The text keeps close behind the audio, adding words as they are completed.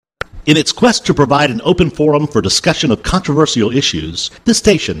In its quest to provide an open forum for discussion of controversial issues, this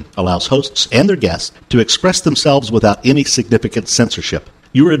station allows hosts and their guests to express themselves without any significant censorship.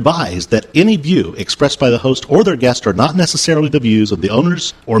 You are advised that any view expressed by the host or their guest are not necessarily the views of the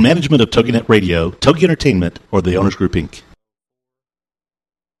owners or management of TogiNet Radio, Togi Entertainment, or the Owners Group, Inc.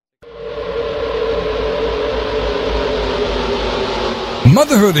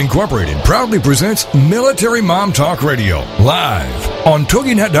 Motherhood Incorporated proudly presents Military Mom Talk Radio, live on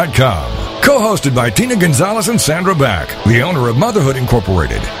TogiNet.com. Co-hosted by Tina Gonzalez and Sandra Back, the owner of Motherhood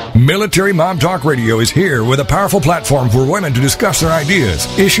Incorporated. Military Mom Talk Radio is here with a powerful platform for women to discuss their ideas,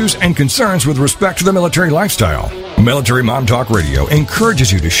 issues, and concerns with respect to the military lifestyle. Military Mom Talk Radio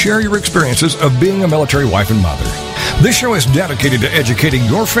encourages you to share your experiences of being a military wife and mother. This show is dedicated to educating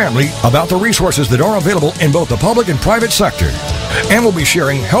your family about the resources that are available in both the public and private sector. And we'll be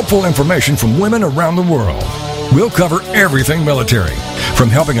sharing helpful information from women around the world. We'll cover everything military, from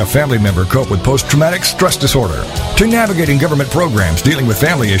helping a family member cope with post-traumatic stress disorder, to navigating government programs dealing with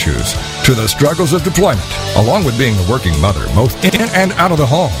family issues, to the struggles of deployment, along with being a working mother, both in and out of the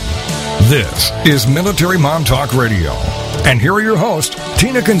home. This is Military Mom Talk Radio. And here are your hosts,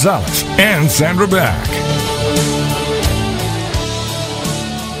 Tina Gonzalez and Sandra Back.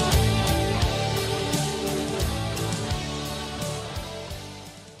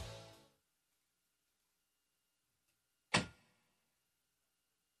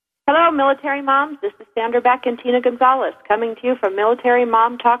 Hello, Military Moms. This is Sandra Beck and Tina Gonzalez coming to you from Military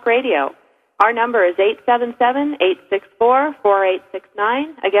Mom Talk Radio. Our number is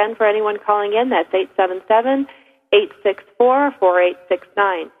 877-864-4869. Again, for anyone calling in, that's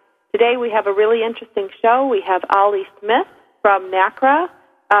 877-864-4869. Today we have a really interesting show. We have Ollie Smith from NACCRRA.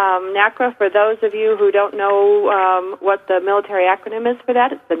 NACCRRA, for those of you who don't know what the military acronym is for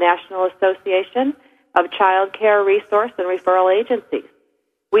that, it's the National Association of Child Care Resource and Referral Agencies.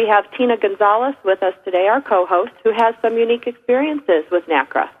 We have Tina Gonzalez with us today, our co-host, who has some unique experiences with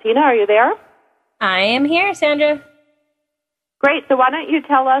NACCRRA. Tina, are you there? I am here, Sandra. Great. So why don't you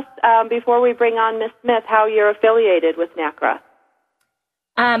tell us, before we bring on Ms. Smith, how you're affiliated with NACCRRA?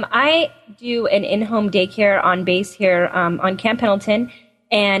 I do an in-home daycare on base here on Camp Pendleton,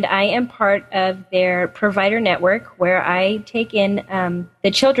 and I am part of their provider network where I take in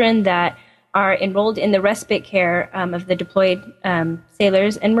the children that are enrolled in the respite care of the deployed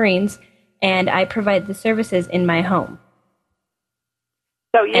sailors and Marines, and I provide the services in my home.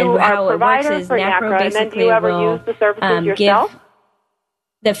 So you are a provider for NACCRRA, and then do you ever use the services yourself? Give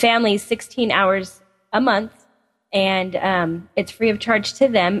the family 16 hours a month, and it's free of charge to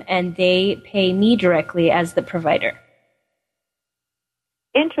them, and they pay me directly as the provider.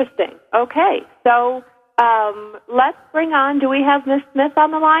 Interesting. Okay, so let's bring on, do we have Ms. Smith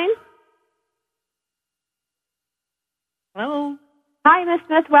on the line? Hello. Hi, Ms.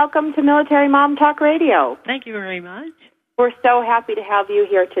 Smith. Welcome to Military Mom Talk Radio. Thank you very much. We're so happy to have you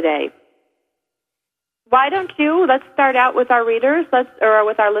here today. Why don't you, let's start out with our readers, or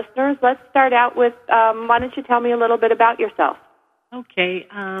with our listeners. Let's start out with, why don't you tell me a little bit about yourself? Okay.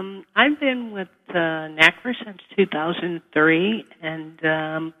 I've been with NACCRRA since 2003, and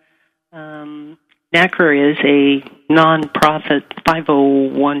NACCRRA is a nonprofit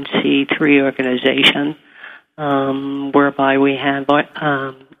 501c3 organization. Whereby we have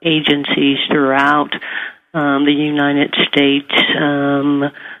agencies throughout the United States,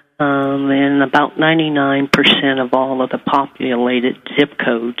 and about 99% of all of the populated zip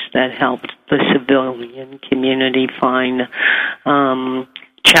codes that help the civilian community find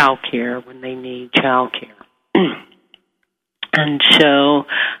child care when they need child care. And so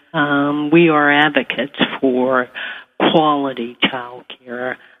we are advocates for quality child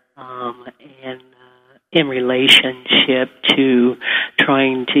care and in relationship to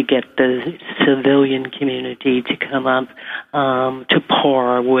trying to get the civilian community to come up to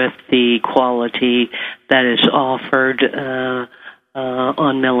par with the quality that is offered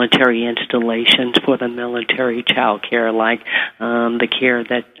on military installations for the military child care, like the care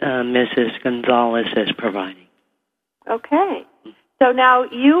that Mrs. Gonzalez is providing. Okay. So now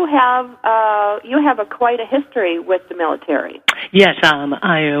you have quite a history with the military. Yes,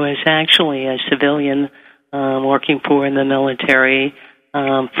 I was actually a civilian working for in the military,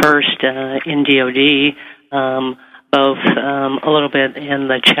 first in DOD, both a little bit in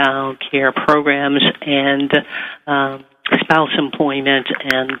the child care programs and spouse employment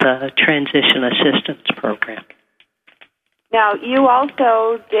and the transition assistance program. Now, you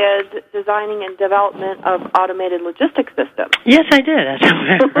also did designing and development of automated logistics systems. Yes, I did, as a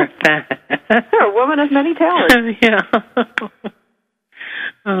matter of fact. You're a woman of many talents. Yeah.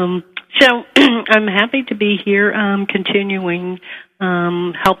 So I'm happy to be here continuing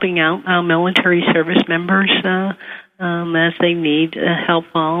helping out military service members as they need help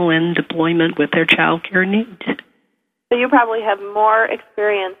while in deployment with their child care needs. So you probably have more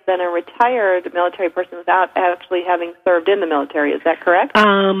experience than a retired military person without actually having served in the military. Is that correct?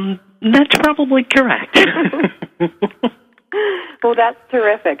 That's probably correct. Well, that's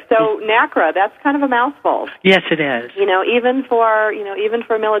terrific. So NACCRRA, that's kind of a mouthful. Yes, it is. Even for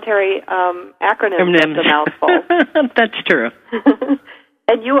military acronyms, it's a mouthful. That's true.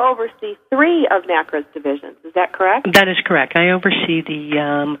 And you oversee 3 of NACCRRA's divisions. Is that correct? That is correct. I oversee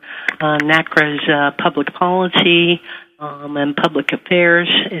the NACCRRA's public policy and public affairs.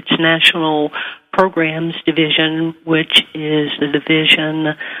 Its national programs division, which is the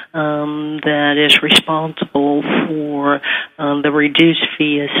division that is responsible for the reduced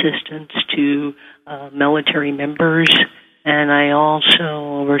fee assistance to military members. And I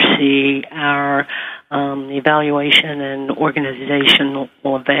also oversee our evaluation and organizational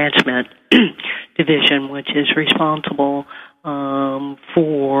advancement division, which is responsible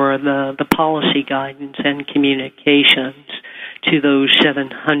for the policy guidance and communications to those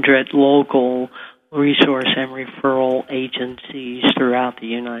 700 local resource and referral agencies throughout the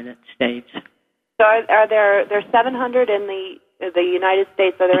United States. So are there 700 in the United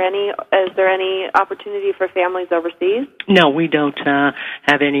States? Is there any opportunity for families overseas? No, we don't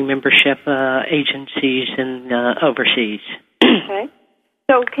have any membership agencies in overseas. Okay.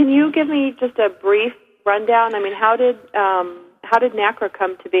 So can you give me just a brief rundown? I mean, how did NACCRRA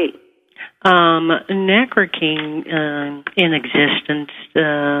come to be? NACCRRA came in existence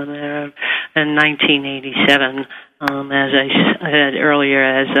in 1987, as I said earlier,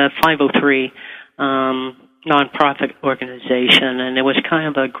 as a 503 nonprofit organization, and it was kind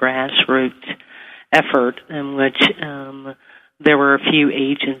of a grassroots effort in which there were a few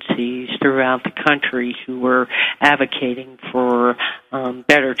agencies throughout the country who were advocating for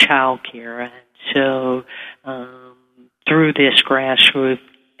better child care. And so through this grassroots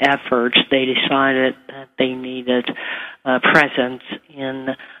effort, they decided that they needed a presence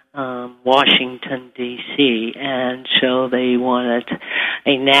in Washington, D.C., and so they wanted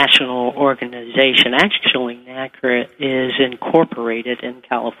a national organization. Actually, NACCRRA is incorporated in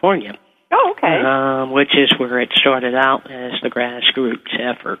California. Oh, okay. Which is where it started out as the grassroots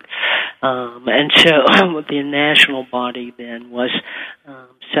effort. And so the national body then was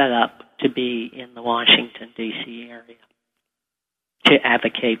set up to be in the Washington, D.C. area to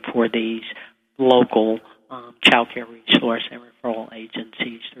advocate for these local child care resource and referral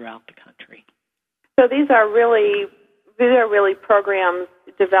agencies throughout the country. So these are really programs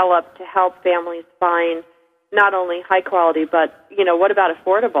developed to help families find not only high quality, but what about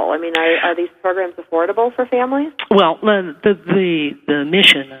affordable? I mean, are these programs affordable for families? Well, the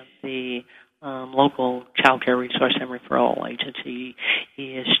mission of the local child care resource and referral agency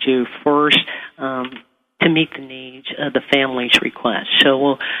is to first to meet the needs of the family's request.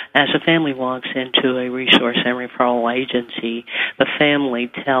 So as a family walks into a resource and referral agency, the family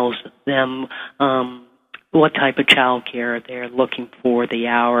tells them what type of child care they're looking for, the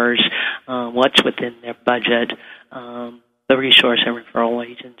hours, what's within their budget. The resource and referral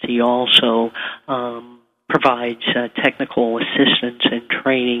agency also provides technical assistance and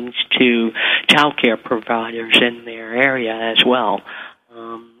trainings to child care providers in their area as well.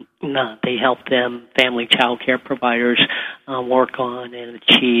 They help them, family child care providers, work on and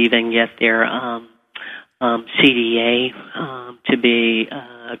achieve and get their CDA to be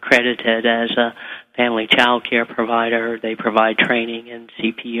accredited as a family child care provider. They provide training in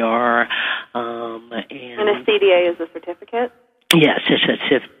CPR. And a CDA is a certificate? Yes,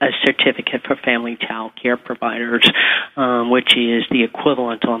 it's a certificate for family child care providers, which is the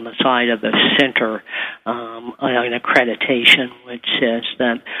equivalent on the side of the center, an accreditation, which says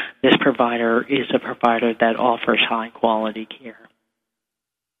that this provider is a provider that offers high-quality care.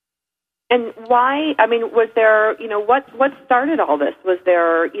 And why, I mean, was there, what started all this? Was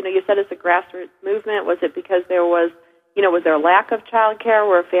there, you said it's a grassroots movement. Was it because there was, was there a lack of child care?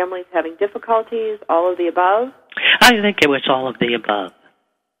 Were families having difficulties? All of the above? I think it was all of the above.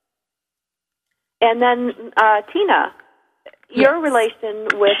 And then, Tina, your relation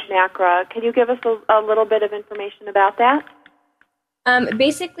with NACCRRA, can you give us a little bit of information about that?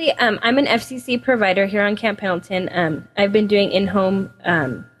 Basically, I'm an FCC provider here on Camp Pendleton. I've been doing in-home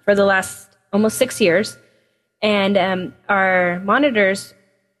for the last almost 6 years, and our monitors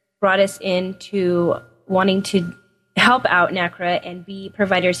brought us into wanting to help out NACCRRA and be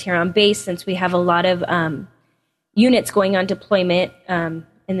providers here on base, since we have a lot of units going on deployment in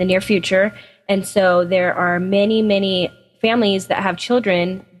the near future. And so there are many, many families that have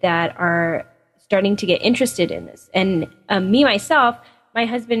children that are starting to get interested in this. And myself, my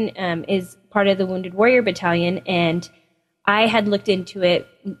husband is part of the Wounded Warrior Battalion, and I had looked into it,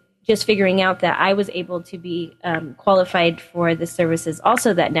 just figuring out that I was able to be qualified for the services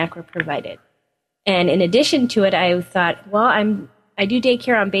also that NACCRRA provided. And in addition to it, I thought, well, I do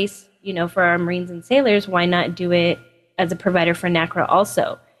daycare on base, for our Marines and sailors. Why not do it as a provider for NACCRRA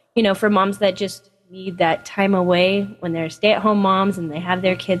also? For moms that just need that time away when they're stay-at-home moms and they have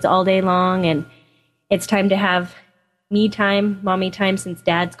their kids all day long, and it's time to have me time, mommy time, since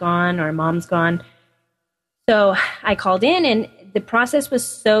dad's gone or mom's gone. So I called in, and the process was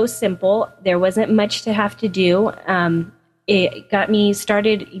so simple. There wasn't much to have to do. It got me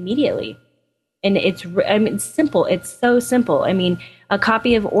started immediately. And it's simple. It's so simple. A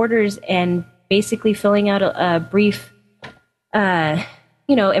copy of orders and basically filling out a brief,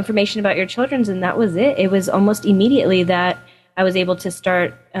 information about your children's, and that was it. It was almost immediately that I was able to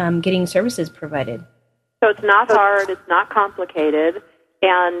start getting services provided. So it's not hard, it's not complicated,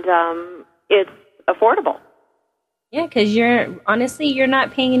 and it's affordable. Yeah, because you're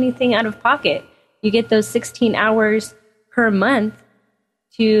not paying anything out of pocket. You get those 16 hours per month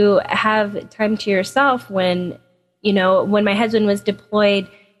to have time to yourself. When my husband was deployed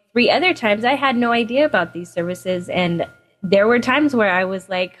 3 other times, I had no idea about these services, and there were times where I was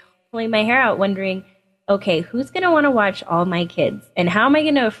like pulling my hair out wondering, okay, who's going to want to watch all my kids? And how am I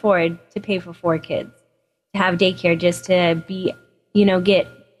going to afford to pay for 4 kids to have daycare just to be, get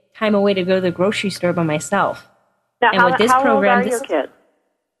time away to go to the grocery store by myself? Now, and with this how program, old are your kids?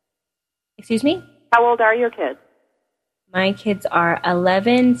 Excuse me? How old are your kids? My kids are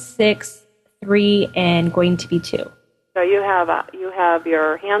 11, 6, 3, and going to be 2. So you have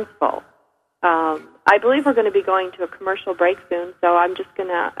your hands full. I believe we're going to be going to a commercial break soon, so I'm just going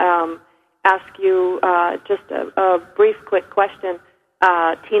to ask you just a brief, quick question.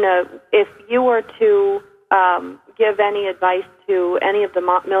 Tina, if you were to give any advice to any of the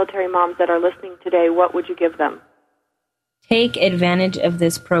military moms that are listening today, what would you give them? Take advantage of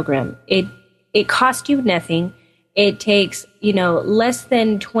this program. It costs you nothing. It takes, less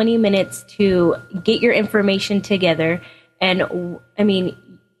than 20 minutes to get your information together. And,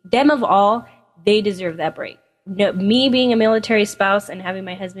 them of all, they deserve that break. Me being a military spouse and having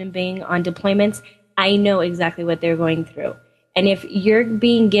my husband being on deployments, I know exactly what they're going through. And if you're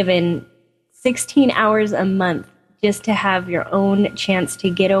being given 16 hours a month just to have your own chance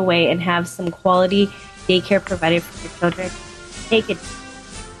to get away and have some quality daycare provided for your children, take it.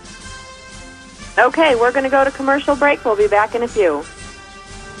 Okay, we're going to go to commercial break. We'll be back in a few.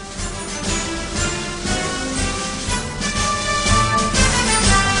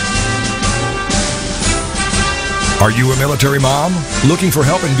 Are you a military mom looking for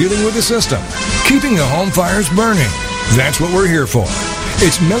help in dealing with the system, keeping the home fires burning? That's what we're here for.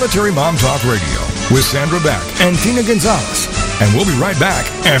 It's Military Mom Talk Radio with Sandra Beck and Tina Gonzalez. And we'll be right back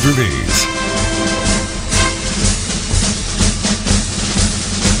after these.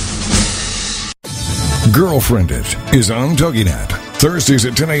 Girlfriended is on TogiNet. Thursdays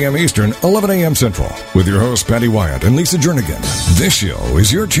at 10 a.m. Eastern, 11 a.m. Central, with your hosts Patty Wyatt and Lisa Jernigan. This show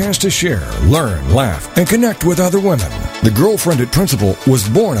is your chance to share, learn, laugh, and connect with other women. The Girlfriended principle was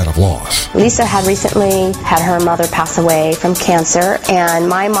born out of loss. Lisa had recently had her mother pass away from cancer, and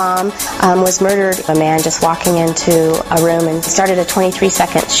my mom was murdered. A man just walking into a room and started a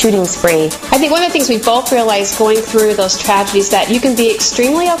 23-second shooting spree. I think one of the things we both realized going through those tragedies that you can be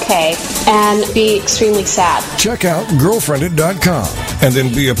extremely okay and be extremely sad. Check out girlfriended.com. And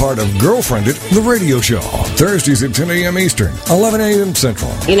then be a part of Girlfriended, the radio show. Thursdays at 10 a.m. Eastern, 11 a.m.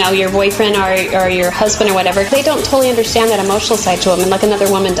 Central. Your boyfriend or your husband or whatever, they don't totally understand that emotional side to them like another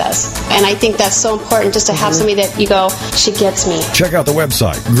woman does. And I think that's so important just to have somebody that you go, she gets me. Check out the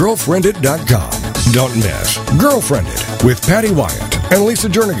website, girlfriended.com. Don't miss Girlfriended with Patty Wyatt and Lisa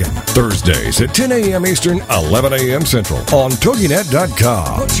Jernigan. Thursdays at 10 a.m. Eastern, 11 a.m. Central on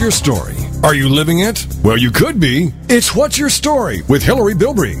TogiNet.com. What's your story? Are you living it? Well, you could be. It's What's Your Story with Hillary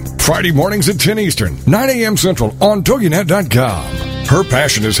Bilbrey. Friday mornings at 10 Eastern, 9 a.m. Central on TogiNet.com. Her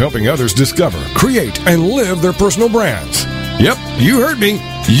passion is helping others discover, create, and live their personal brands. Yep, you heard me.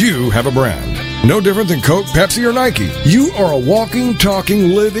 You have a brand. No different than Coke, Pepsi, or Nike. You are a walking, talking,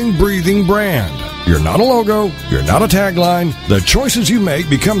 living, breathing brand. You're not a logo. You're not a tagline. The choices you make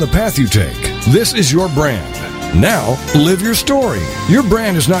become the path you take. This is your brand. Now, live your story. Your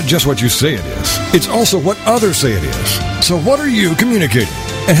brand is not just what you say it is. It's also what others say it is. So what are you communicating?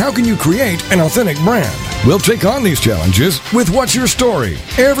 And how can you create an authentic brand? We'll take on these challenges with What's Your Story?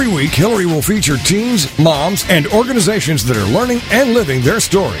 Every week, Hillary will feature teens, moms, and organizations that are learning and living their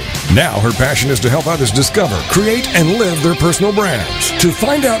story. Now, her passion is to help others discover, create, and live their personal brands. To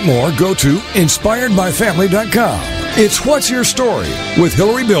find out more, go to inspiredbyfamily.com. It's What's Your Story with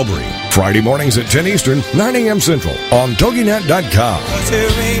Hillary Bilbrey. Friday mornings at 10 Eastern, 9 a.m. Central on TogiNet.com.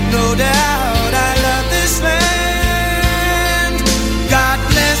 There ain't no doubt I love this land. God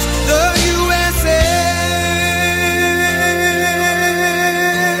bless the USA.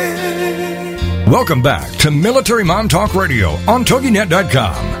 Welcome back to Military Mom Talk Radio on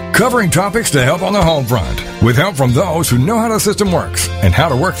TogiNet.com, covering topics to help on the home front, with help from those who know how the system works and how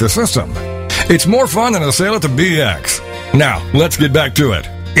to work the system. It's more fun than a sail at the BX. Now, let's get back to it.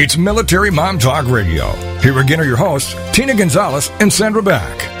 It's Military Mom Talk Radio. Here again are your hosts, Tina Gonzalez and Sandra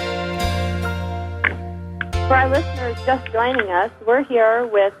Back. For our listeners just joining us, we're here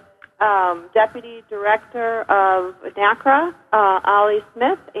with Deputy Director of NACCRRA, Ollie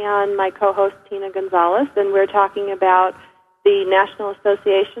Smith, and my co-host, Tina Gonzalez, and we're talking about the National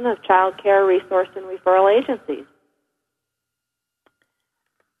Association of Child Care Resource and Referral Agencies.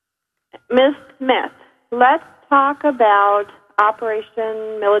 Ms. Smith, let's talk about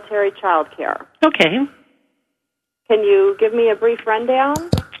Operation Military Child Care. Okay. Can you give me a brief rundown?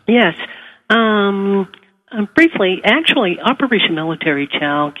 Yes. Briefly, actually, Operation Military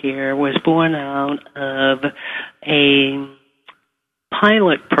Child Care was born out of a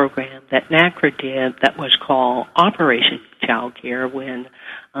pilot program that NACCRRA did that was called Operation Child Care when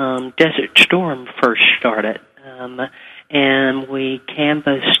Desert Storm first started. And we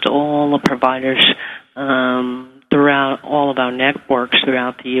canvassed all the providers throughout all of our networks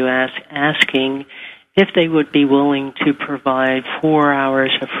throughout the U.S., asking if they would be willing to provide 4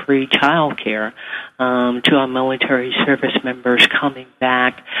 hours of free child care to our military service members coming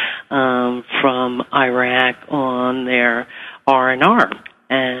back from Iraq on their R&R.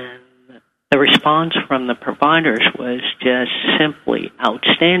 And the response from the providers was just simply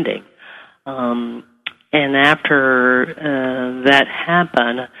outstanding. And after that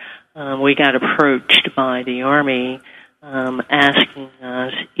happened, we got approached by the Army asking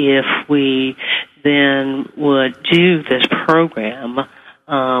us if we then would do this program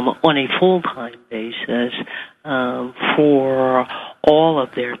on a full-time basis for all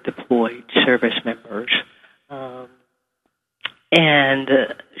of their deployed service members. And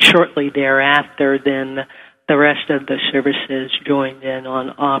shortly thereafter, then the rest of the services joined in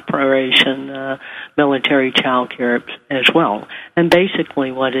on Operation Military Child Care as well. And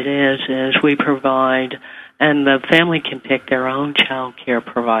basically what it is we provide, and the family can pick their own child care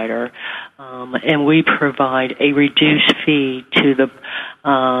provider, and we provide a reduced fee to the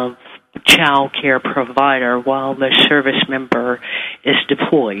child care provider while the service member is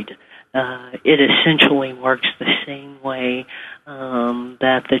deployed. It essentially works the same way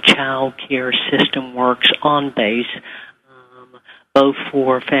that the child care system works on base, both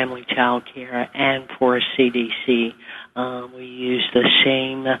for family child care and for CDC. We use the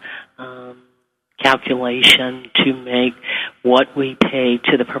same calculation to make what we pay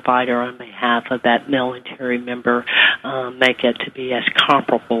to the provider on behalf of that military member, make it to be as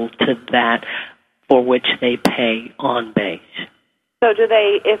comparable to that for which they pay on base. So do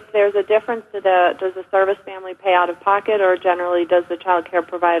they, if there's a difference, does the service family pay out of pocket, or generally does the child care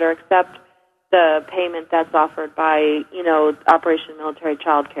provider accept the payment that's offered by, Operation Military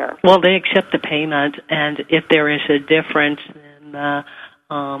Child Care? Well, they accept the payment, and if there is a difference, then the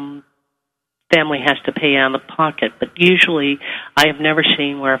family has to pay out of pocket. But usually, I have never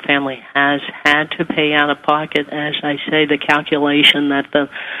seen where a family has had to pay out of pocket. As I say, the calculation that the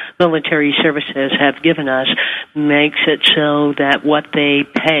military services have given us makes it so that what they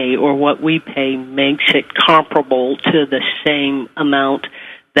pay or what we pay makes it comparable to the same amount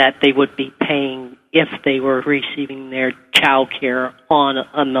that they would be paying if they were receiving their child care on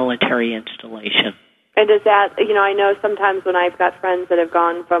a military installation. And does that, I know sometimes when I've got friends that have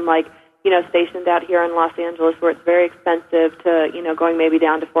gone from stationed out here in Los Angeles where it's very expensive to, going maybe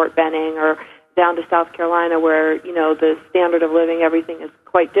down to Fort Benning or down to South Carolina where, the standard of living, everything is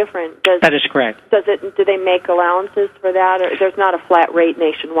quite different. That is correct. Do they make allowances for that? Or there's not a flat rate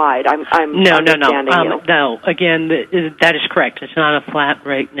nationwide? No. Again, that is correct. It's not a flat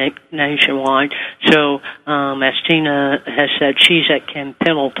rate nationwide. So, as Tina has said, she's at Camp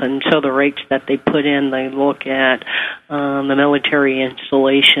Pendleton, so the rates that they put in, they look at the military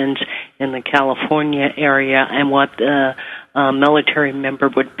installations in the California area and what the military member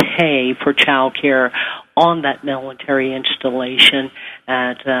would pay for child care on that military installation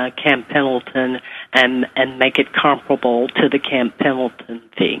at Camp Pendleton and make it comparable to the Camp Pendleton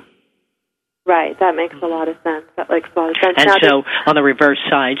fee. Right, that makes a lot of sense. And now, so on the reverse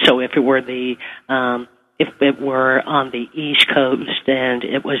side, so if it were if it were on the East Coast and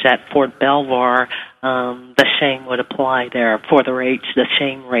it was at Fort Belvoir, the same would apply there for the rates, the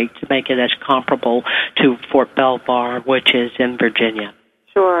same rate to make it as comparable to Fort Belvoir, which is in Virginia.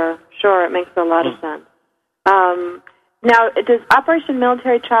 Sure, it makes a lot of sense. Now, does Operation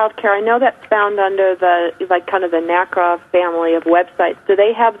Military Child Care, I know that's found under the NACCRRA family of websites. Do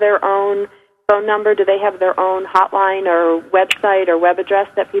they have their own phone number? Do they have their own hotline or website or web address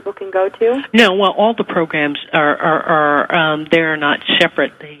that people can go to? No, well, all the programs are they're not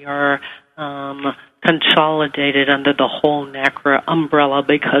separate. They are consolidated under the whole NACCRRA umbrella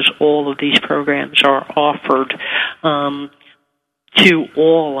because all of these programs are offered to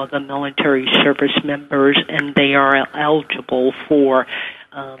all of the military service members, and they are eligible for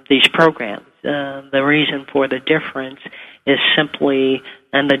these programs. The reason for the difference is simply,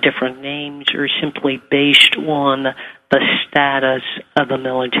 and the different names are simply based on the status of the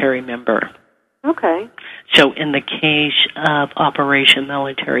military member. Okay. So in the case of Operation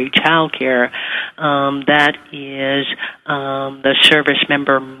Military Child Care, that is the service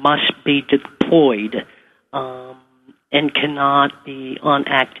member must be deployed and cannot be on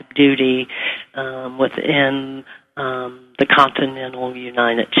active duty within the continental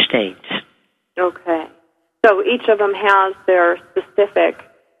United States. Okay. So each of them has their specific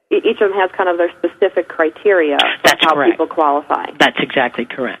criteria of how correct. people qualify. That's exactly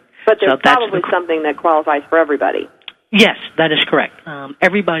correct. But there's probably something that qualifies for everybody. Yes, that is correct.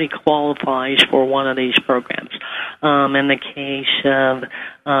 Everybody qualifies for one of these programs. In the case of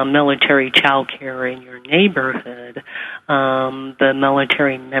military child care in your neighborhood, the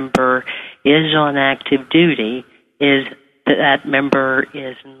military member is on active duty, that member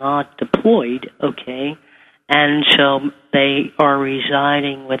is not deployed, okay, and so they are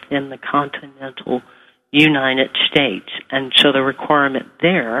residing within the continental United States. And so the requirement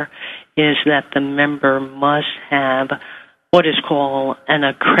there is that the member must have what is called an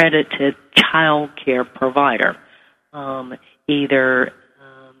accredited child care provider, either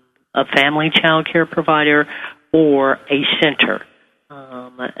a family child care provider or a center.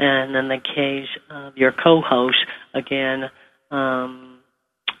 And in the case of your co-host, again,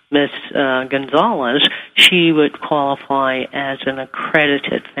 Ms. Gonzalez, she would qualify as an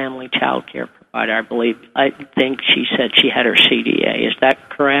accredited family child care provider, I believe. I think she said she had her CDA. Is that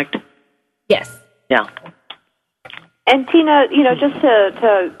correct? Yes. Yeah. And Tina, just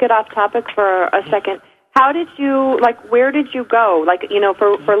to get off topic for a second, how did you, where did you go?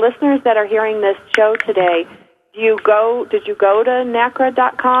 For listeners that are hearing this show today, did you go to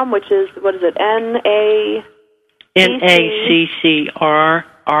NACCRRA.com, which is, what is it, NACCRRA.org.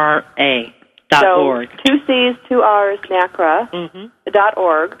 So 2 C's, 2 R's,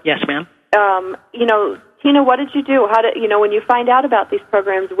 NACCRRA.org. Yes, ma'am. Tina, what did you do? When you find out about these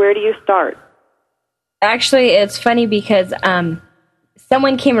programs, where do you start? Actually, it's funny because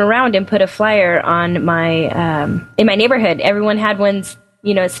someone came around and put a flyer on in my neighborhood. Everyone had ones,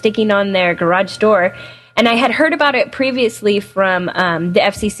 sticking on their garage door. And I had heard about it previously from the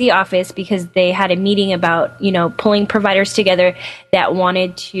FCC office because they had a meeting about, pulling providers together that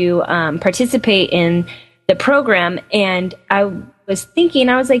wanted to participate in the program. And I was thinking,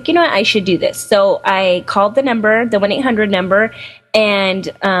 I was like, I should do this. So I called the number, the 1-800 number, and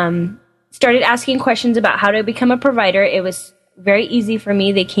started asking questions about how to become a provider. It was very easy for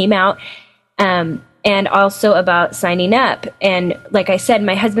me. They came out. And also about signing up. And like I said,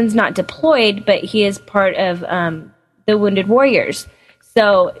 my husband's not deployed, but he is part of the Wounded Warriors.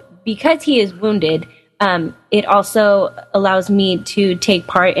 So because he is wounded, it also allows me to take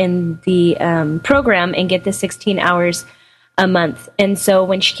part in the program and get the 16 hours a month. And so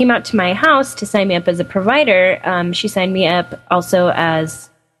when she came out to my house to sign me up as a provider, she signed me up also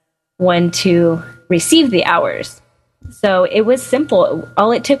as one to receive the hours. So it was simple.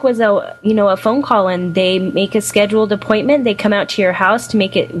 All it took was a phone call, and they make a scheduled appointment. They come out to your house to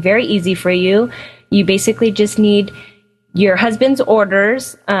make it very easy for you. You basically just need your husband's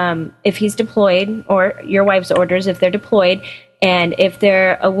orders, if he's deployed, or your wife's orders if they're deployed. And if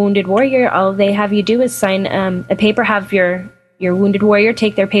they're a wounded warrior, all they have you do is sign a paper, have your wounded warrior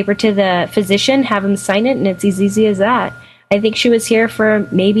take their paper to the physician, have him sign it, and it's as easy as that. I think she was here for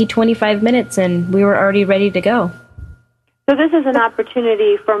maybe 25 minutes, and we were already ready to go. So this is an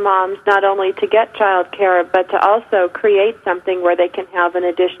opportunity for moms not only to get child care, but to also create something where they can have an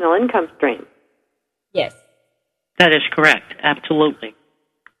additional income stream. Yes. That is correct. Absolutely.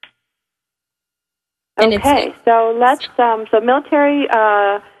 Okay, so let's, so military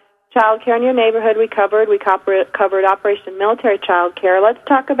Child care in your neighborhood we covered. We covered Operation Military Child Care. Let's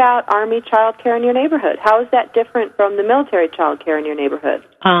talk about Army Child Care in your neighborhood. How is that different from the military child care in your neighborhood?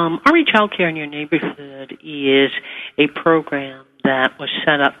 Army Child Care in your neighborhood is a program that was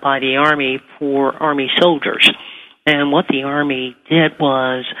set up by the Army for Army soldiers. And what the Army did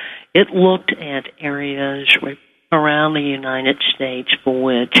was it looked at areas around the United States for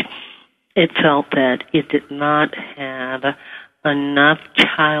which it felt that it did not have enough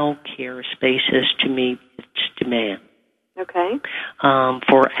child care spaces to meet its demand. Okay.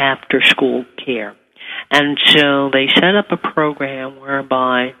 For after-school care. And so they set up a program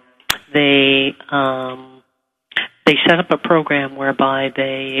whereby they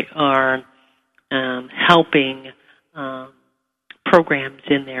are helping programs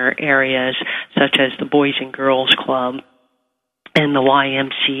in their areas, such as the Boys and Girls Club and the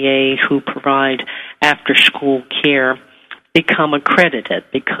YMCA, who provide after-school care, become accredited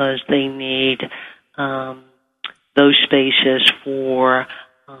because they need those spaces for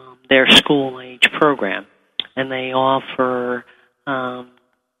their school-age program. And they offer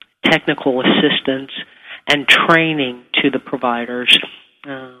technical assistance and training to the providers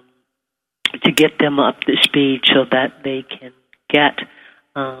to get them up to speed so that they can get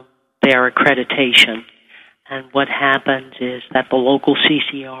their accreditation. And what happens is that the local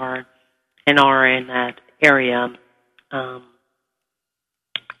CCR and are in that area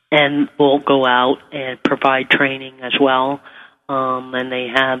and will go out and provide training as well. And they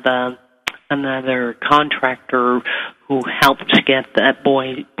have another contractor who helps get that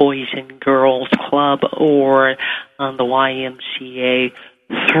Boys and Girls Club or the YMCA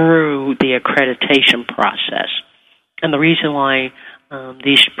through the accreditation process. And the reason why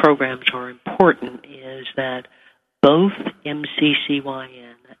these programs are important is that both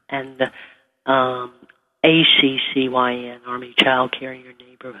MCCYN and ACCYN, Army Child Care in Your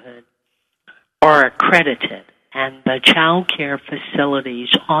Neighborhood, are accredited. And the child care facilities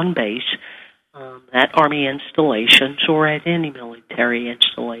on base at Army installations or at any military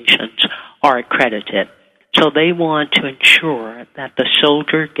installations are accredited. So they want to ensure that the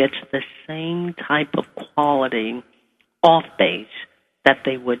soldier gets the same type of quality off base that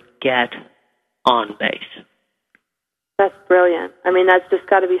they would get on base. That's brilliant. I mean, that's just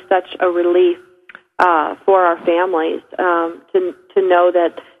got to be such a relief for our families to know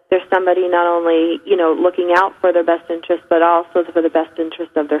that there's somebody not only, looking out for their best interest, but also for the best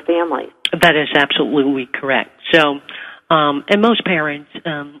interest of their families. That is absolutely correct. So, and most parents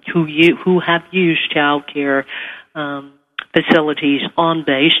who have used child care facilities on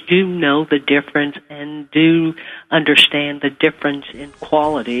base do know the difference and do understand the difference in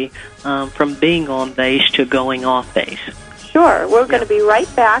quality from being on base to going off base. Sure. We're going to be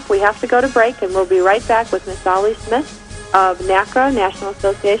right back. We have to go to break, and we'll be right back with Miss Ollie Smith of NACCRRA, National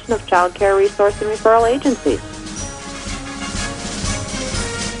Association of Child Care Resource and Referral Agencies.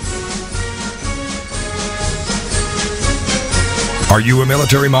 Are you a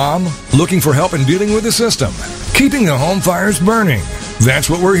military mom? Looking for help in dealing with the system? Keeping the home fires burning? That's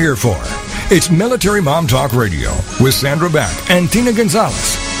what we're here for. It's Military Mom Talk Radio with Sandra Beck and Tina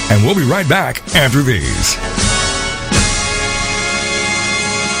Gonzalez. And we'll be right back after these.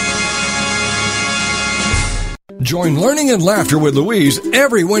 Join Learning and Laughter with Louise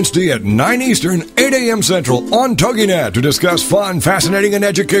every Wednesday at 9 Eastern, 8 a.m. Central on TogiNet to discuss fun, fascinating, and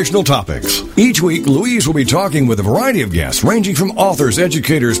educational topics. Each week, Louise will be talking with a variety of guests ranging from authors,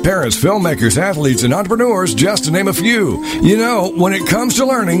 educators, parents, filmmakers, athletes, and entrepreneurs, just to name a few. You know, when it comes to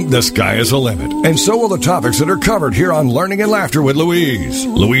learning, the sky is the limit. And so will the topics that are covered here on Learning and Laughter with Louise.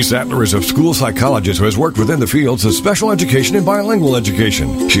 Louise Sattler is a school psychologist who has worked within the fields of special education and bilingual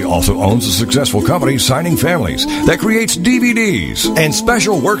education. She also owns a successful company, Signing Families, that creates DVDs and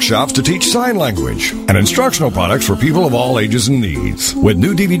special workshops to teach sign language and instructional products for people of all ages and needs. With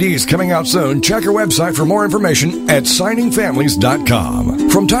new DVDs coming out soon, check her website for more information at signingfamilies.com.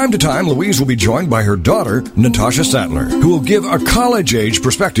 From time to time, Louise will be joined by her daughter, Natasha Sattler, who will give a college-age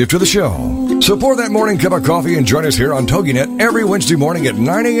perspective to the show. So pour that morning cup of coffee and join us here on TogiNet every Wednesday morning at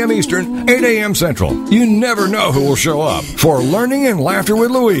 9 a.m. Eastern, 8 a.m. Central. You never know who will show up for Learning and Laughter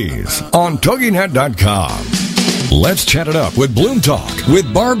with Louise on TogiNet.com. Let's chat it up with Bloom Talk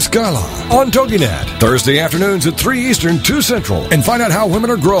with Barb Scala on TogiNet. Thursday afternoons at 3 Eastern, 2 Central. And find out how women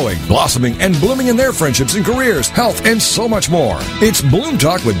are growing, blossoming, and blooming in their friendships and careers, health, and so much more. It's Bloom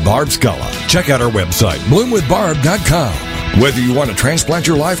Talk with Barb Scala. Check out our website, bloomwithbarb.com. Whether you want to transplant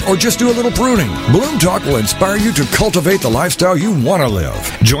your life or just do a little pruning, Bloom Talk will inspire you to cultivate the lifestyle you want to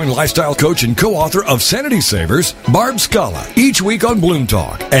live. Join lifestyle coach and co-author of Sanity Savers, Barb Scala, each week on Bloom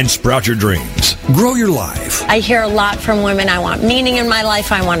Talk and sprout your dreams. Grow your life. I hear a lot from women. I want meaning in my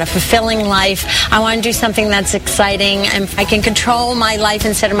life. I want a fulfilling life. I want to do something that's exciting, and I can control my life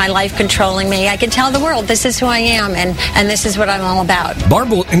instead of my life controlling me. I can tell the world this is who I am, and this is what I'm all about.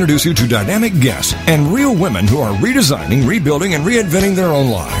 Barb will introduce you to dynamic guests and real women who are redesigning, rebuilding, and reinventing their own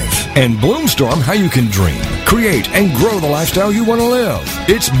lives. And Bloomstorm, how you can dream, create, and grow the lifestyle you want to live.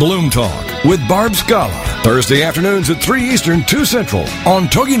 It's Bloom Talk with Barb Scala. Thursday afternoons at 3 Eastern, 2 Central on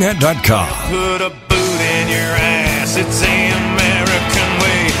TogiNet.com. Put a boot in your ass, it's the American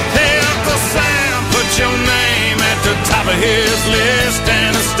way. Hey, Uncle Sam, put your name at the top of his list,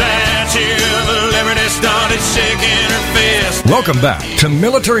 and the Statue of Liberty started shaking her fist. Welcome back to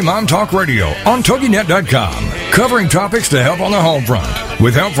Military Mom Talk Radio on TogiNet.com, covering topics to help on the home front,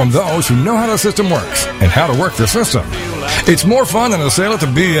 with help from those who know how the system works and how to work the system. It's more fun than a sale at the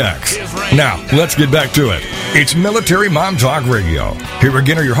BX. Now, let's get back to it. It's Military Mom Talk Radio. Here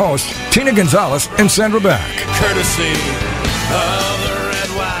again are your hosts, Tina Gonzalez and Sandra Beck. Courtesy of the red,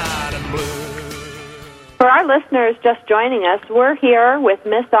 white, and blue. For our listeners just joining us, we're here with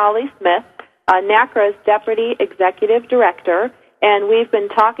Miss Ollie Smith, NACCRRA's Deputy Executive Director, and we've been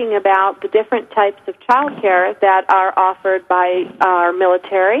talking about the different types of child care that are offered by our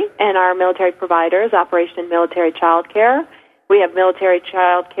military and our military providers, Operation Military Child Care. We have military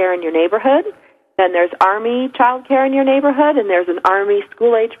child care in your neighborhood. Then there's Army child care in your neighborhood, and there's an Army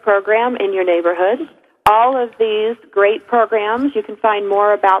school-age program in your neighborhood. All of these great programs, you can find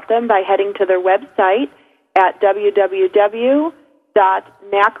more about them by heading to their website at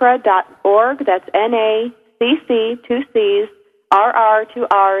www.NACCRRA.org. That's NACC, 2 C's, RR, 2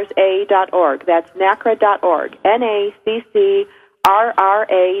 R's, A.org. That's NACCRRA.org,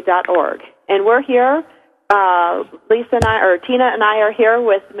 NACCRRA.org. And we're here, Tina and I are here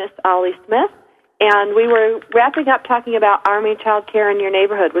with Miss Ollie Smith, and we were wrapping up talking about Army child care in your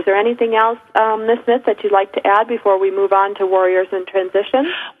neighborhood. Was there anything else, Ms. Smith, that you'd like to add before we move on to Warriors in Transition?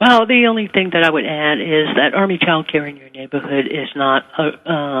 Well, the only thing that I would add is that Army child care in your neighborhood is not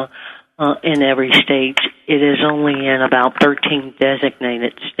in every state. It is only in about 13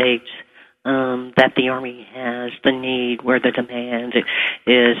 designated states that the Army has the need, where the demand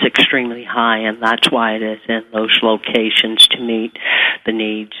is extremely high, and that's why it is in those locations to meet the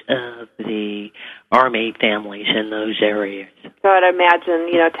needs of the Army families in those areas. So I'd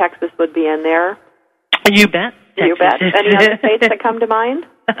imagine, Texas would be in there. You bet. You bet. Any other states that come to mind?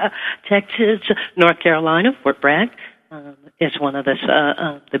 Texas, North Carolina, Fort Bragg is one of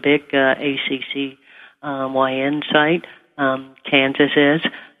the big ACC YN site. Kansas is.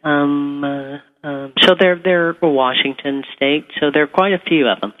 So they're Washington State. So there are quite a few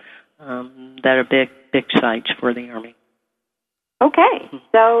of them that are big sites for the Army. Okay,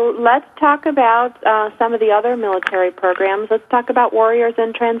 so let's talk about some of the other military programs. Let's talk about Warriors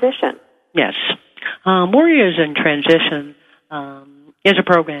in Transition. Yes. Warriors in Transition is a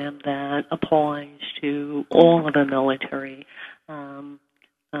program that applies to all of the military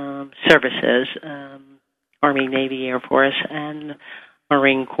services, Army, Navy, Air Force, and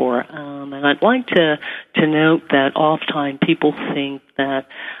Marine Corps. And I'd like to note that oftentimes people think that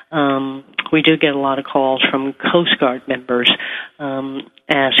we do get a lot of calls from Coast Guard members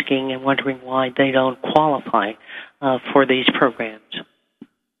asking and wondering why they don't qualify for these programs.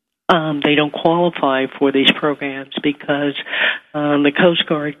 They don't qualify for these programs because the Coast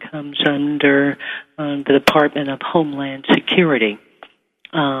Guard comes under the Department of Homeland Security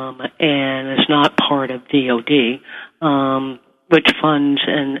and is not part of DOD, which funds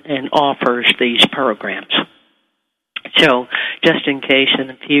and offers these programs. So just in case in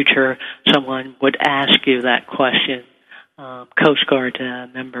the future someone would ask you that question, Coast Guard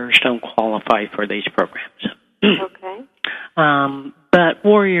members don't qualify for these programs. Okay. But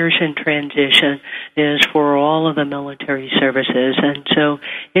Warriors in Transition is for all of the military services, and so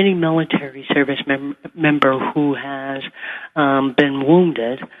any military service member who has been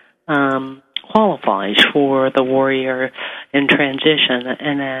wounded qualifies for the Warrior in Transition.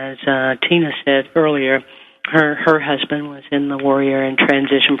 And as Tina said earlier, her husband was in the Warrior in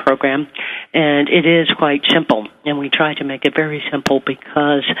Transition program, and it is quite simple, and we try to make it very simple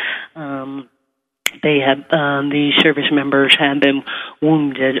because they have these service members have been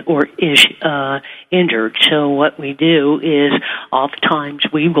wounded or injured. So what we do is oftentimes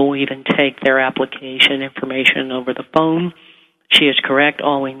we will even take their application information over the phone. She is correct.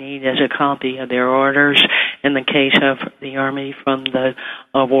 All we need is a copy of their orders. In the case of the Army, from the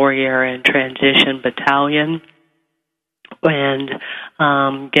Warrior and Transition Battalion, and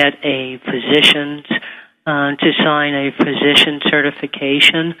get a physician's to sign a physician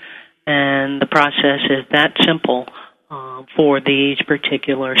certification, and the process is that simple for these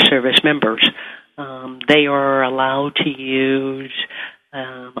particular service members. They are allowed to use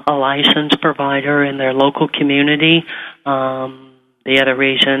a licensed provider in their local community. The other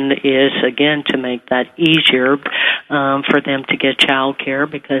reason is, again, to make that easier for them to get child care,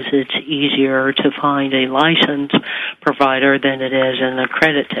 because it's easier to find a licensed provider than it is an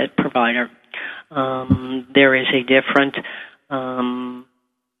accredited provider. There is a different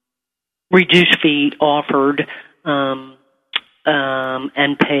reduced fee offered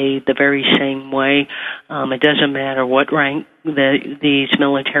and paid the very same way. It doesn't matter what rank these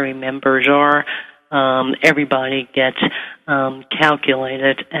military members are. Everybody gets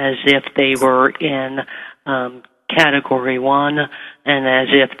calculated as if they were in Category 1 and as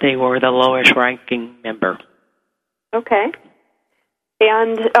if they were the lowest ranking member. Okay.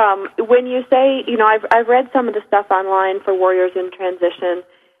 And when you say, I've read some of the stuff online for warriors in transition,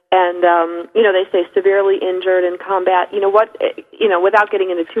 and they say severely injured in combat. Without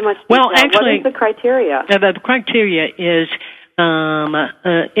getting into too much detail, well, actually, what is the criteria? The criteria is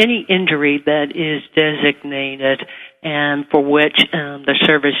any injury that is designated and for which the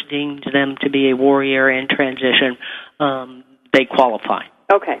service deems them to be a warrior in transition, they qualify.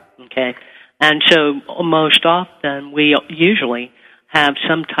 Okay. Okay. And so most often we usually have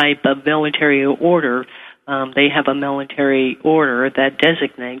some type of military order. They have a military order that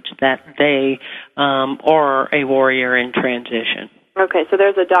designates that they are a warrior in transition. Okay, so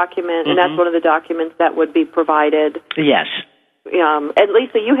there's a document, and that's one of the documents that would be provided. Yes. And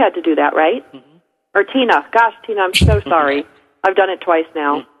Lisa, you had to do that, right? Or Tina. Gosh, Tina, I'm so sorry. I've done it twice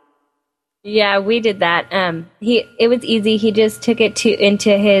now. Yeah, we did that. It was easy. He just took it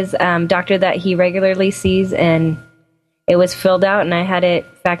into his doctor that he regularly sees, and it was filled out, and I had it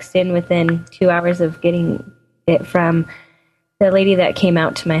faxed in within 2 hours of getting it from the lady that came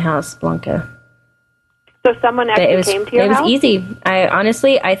out to my house, Blanca. So someone actually came to your house? It was easy.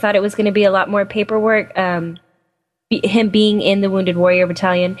 I thought it was going to be a lot more paperwork, him being in the Wounded Warrior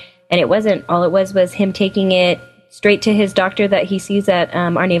Battalion, and it wasn't. All it was him taking it straight to his doctor that he sees at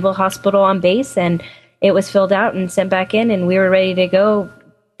our naval hospital on base, and it was filled out and sent back in, and we were ready to go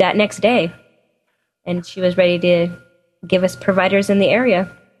that next day. And she was ready to give us providers in the area.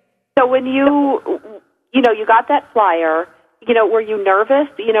 So when you got that flyer, were you nervous?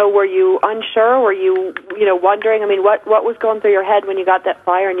 Were you unsure? Were you, wondering? I mean, what was going through your head when you got that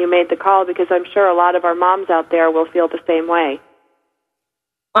flyer and you made the call? Because I'm sure a lot of our moms out there will feel the same way.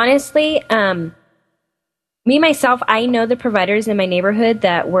 Honestly, me, myself, I know the providers in my neighborhood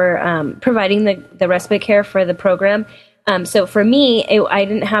that were providing the respite care for the program. So for me, I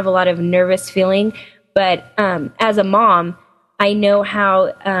didn't have a lot of nervous feeling. But as a mom, I know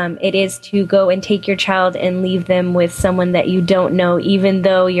how it is to go and take your child and leave them with someone that you don't know, even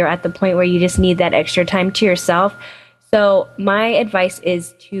though you're at the point where you just need that extra time to yourself. So my advice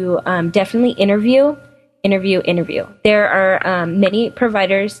is to definitely interview. There are many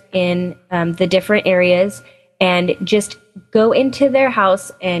providers in the different areas, and just go into their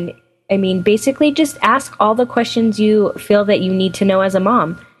house and, basically just ask all the questions you feel that you need to know as a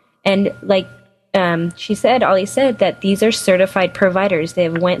mom. And like Ollie said that these are certified providers. They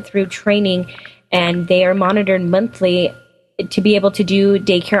went through training, and they are monitored monthly to be able to do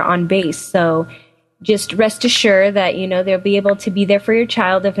daycare on base. So just rest assured that, they'll be able to be there for your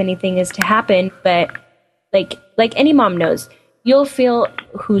child if anything is to happen. But like any mom knows, you'll feel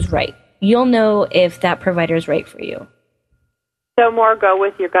who's right. You'll know if that provider is right for you. So more go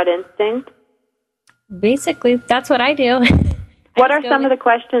with your gut instinct? Basically, that's what I do. What are some of the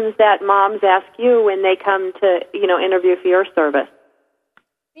questions that moms ask you when they come to, interview for your service?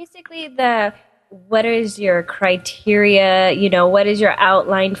 Basically, what is your criteria? What is your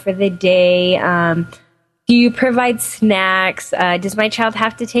outline for the day? Do you provide snacks? Does my child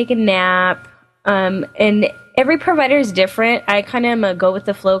have to take a nap? And every provider is different. I kind of am a go with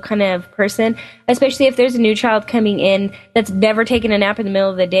the flow kind of person, especially if there's a new child coming in that's never taken a nap in the middle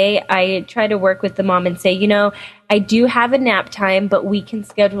of the day. I try to work with the mom and say, I do have a nap time, but we can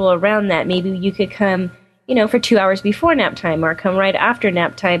schedule around that. Maybe you could come, for 2 hours before nap time, or come right after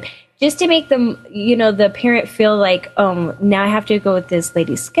nap time, just to make them, the parent feel like, oh, now I have to go with this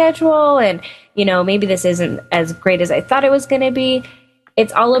lady's schedule, and, maybe this isn't as great as I thought it was going to be.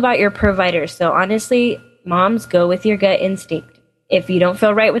 It's all about your provider. So honestly, moms, go with your gut instinct. If you don't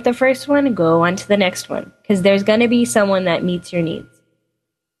feel right with the first one, go on to the next one, because there's going to be someone that meets your needs.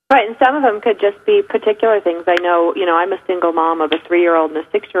 Right, and some of them could just be particular things. I know, I'm a single mom of a 3-year-old and a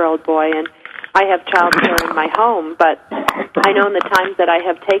 6-year-old boy, and I have child care in my home, but I know in the times that I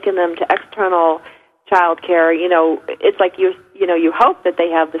have taken them to external child care, it's like you hope that they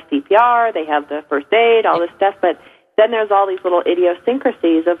have the CPR, they have the first aid, all this stuff, but then there's all these little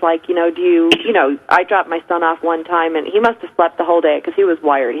idiosyncrasies of like, I dropped my son off one time and he must have slept the whole day because he was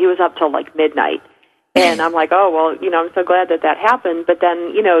wired. He was up till like midnight. And I'm like, oh, well, I'm so glad that happened. But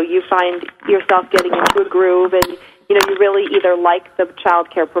then, you find yourself getting into a groove and, you really either like the child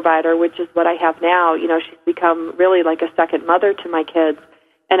care provider, which is what I have now. She's become really like a second mother to my kids,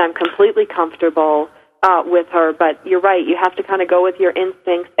 and I'm completely comfortable with her. But you're right, you have to kind of go with your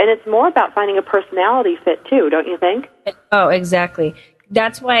instincts. And it's more about finding a personality fit, too, don't you think? Oh, exactly.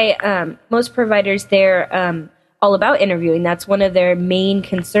 That's why most providers, they're all about interviewing. That's one of their main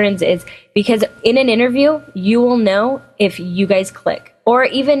concerns, is because in an interview, you will know if you guys click. Or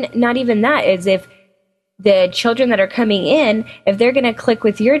even, not even that, is if the children that are coming in, if they're going to click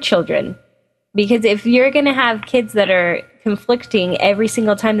with your children. Because if you're going to have kids that are conflicting every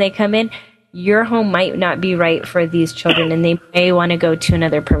single time they come in, your home might not be right for these children, and they may want to go to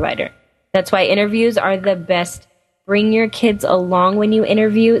another provider. That's why interviews are the best. Bring your kids along when you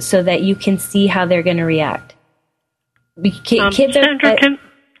interview so that you can see how they're going to react. Kids Sandra, can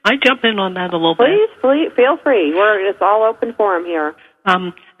I jump in on that a little bit? Please, feel free. It's all open forum here.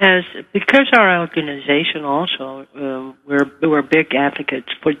 Because our organization also, we're big advocates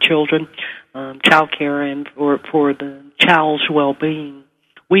for children, child care, and for the child's well-being.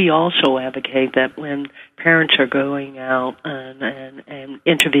 We also advocate that when parents are going out and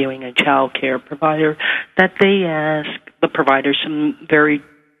interviewing a child care provider, that they ask the provider some very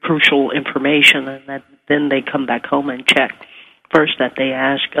crucial information, and that then they come back home and check. First, that they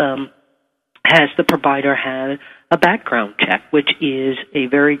ask, has the provider had a background check, which is a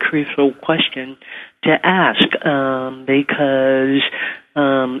very crucial question to ask, because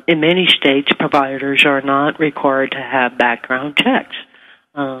in many states, providers are not required to have background checks.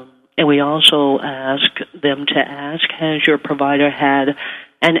 And we also ask them to ask, has your provider had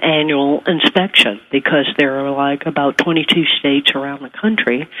an annual inspection? Because there are like about 22 states around the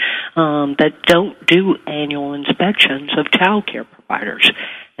country that don't do annual inspections of child care providers.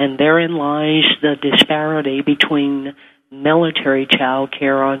 And therein lies the disparity between military child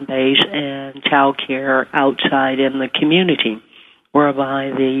care on base and child care outside in the community,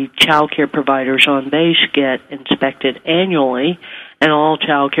 whereby the child care providers on base get inspected annually, and all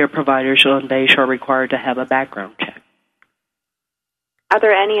child care providers on base are required to have a background check. Are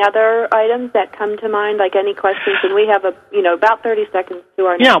there any other items that come to mind, like any questions? And we have about 30 seconds to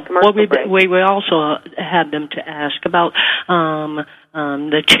our next commercial break. We also had them to ask about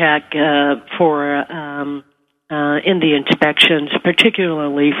the check for in the inspections,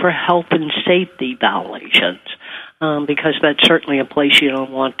 particularly for health and safety violations, because that's certainly a place you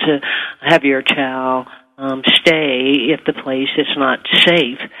don't want to have your child stay if the place is not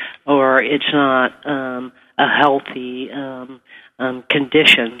safe or it's not a healthy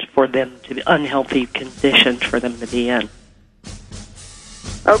conditions for them to be unhealthy conditions for them to be in.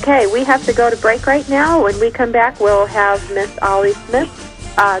 Okay, we have to go to break right now. When we come back, we'll have Miss Ollie Smith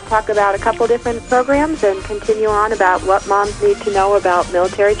talk about a couple different programs and continue on about what moms need to know about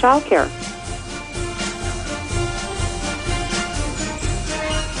military child care.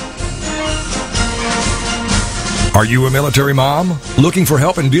 Are you a military mom looking for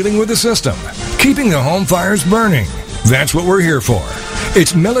help in dealing with the system, keeping the home fires burning? That's what we're here for.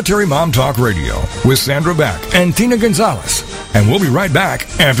 It's Military Mom Talk Radio with Sandra Beck and Tina Gonzalez. And we'll be right back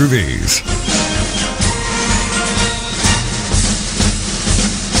after these.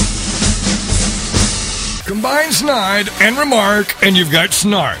 Combine snide and remark, and you've got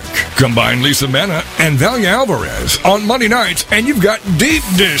snark. Combine Lisa Mena and Valia Alvarez on Monday nights, and you've got deep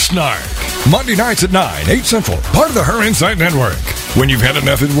dish snark. Monday nights at 9, 8 Central, part of the Her Insight Network. When you've had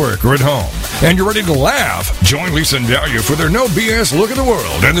enough at work or at home, and you're ready to laugh, join Lisa and Valia for their no BS look at the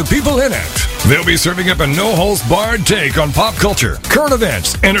world and the people in it. They'll be serving up a no-holds-barred take on pop culture, current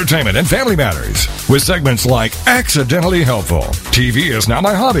events, entertainment, and family matters, with segments like Accidentally Helpful, TV is Now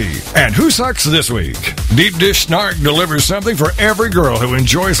My Hobby, and Who Sucks This Week. Deep Dish Snark delivers something for every girl who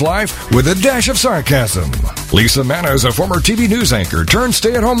enjoys life with a dash of sarcasm. Lisa Mena is a former TV news anchor turned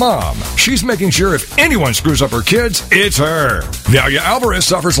stay-at-home mom. She's making sure if anyone screws up her kids, it's her. Valia Alvarez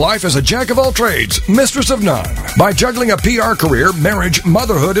suffers life as a jack of all trades, mistress of none, by juggling a PR career, marriage,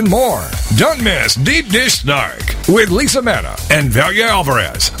 motherhood, and more. Don't miss Deep Dish Snark with Lisa Mena and Valia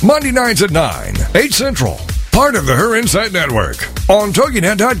Alvarez, Monday nights at 9, 8 Central, part of the Her Insight Network, on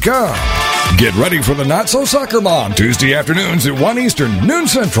TogiNet.com. Get ready for the Not So Soccer Mom, Tuesday afternoons at 1 Eastern, noon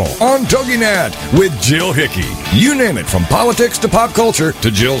Central, on TogiNet with Jill Hickey. You name it, from politics to pop culture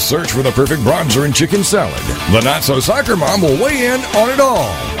to Jill's search for the perfect bronzer and chicken salad. The Not So Soccer Mom will weigh in on it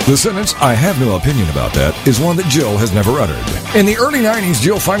all. The sentence, "I have no opinion about that," is one that Jill has never uttered. In the early 90s,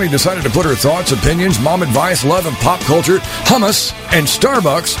 Jill finally decided to put her thoughts, opinions, mom advice, love of pop culture, hummus, and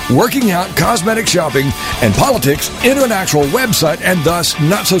Starbucks, working out, cosmetic shopping, and politics into an actual website, and thus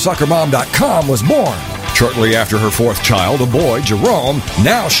NotSoSoccerMom.com was born. Shortly after her fourth child, a boy, Jerome,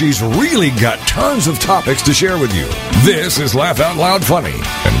 now she's really got tons of topics to share with you. This is Laugh Out Loud Funny,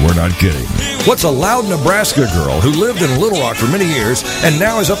 and we're not kidding. What's a loud Nebraska girl who lived in Little Rock for many years and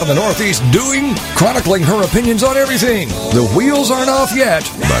now is up in the Northeast doing? Chronicling her opinions on everything. The wheels aren't off yet,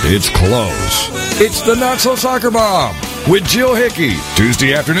 but it's close. It's the Not So Soccer Mom with Jill Hickey,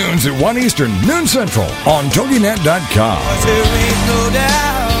 Tuesday afternoons at 1 Eastern, noon Central, on TogiNet.com. There ain't no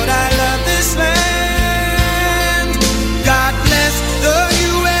doubt I love this land. God bless the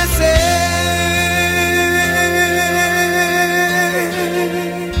USA.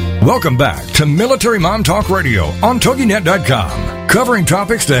 Welcome back to Military Mom Talk Radio on TogiNet.com, covering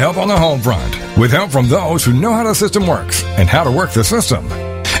topics to help on the home front, with help from those who know how the system works and how to work the system.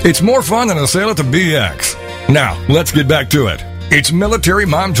 It's more fun than a sail at the BX. Now, let's get back to it. It's Military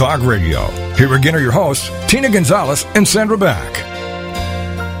Mom Talk Radio. Here again are your hosts, Tina Gonzalez and Sandra Back.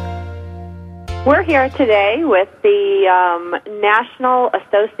 We're here today with the National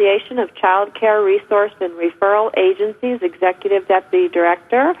Association of Child Care Resource and Referral Agencies Executive Deputy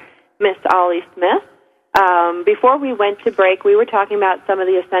Director, Miss Ollie Smith. Before we went to break, we were talking about some of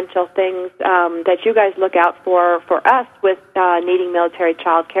the essential things that you guys look out for us with needing military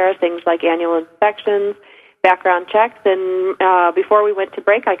child care, things like annual inspections, background checks, and before we went to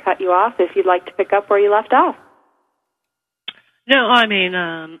break, I cut you off if you'd like to pick up where you left off. No, I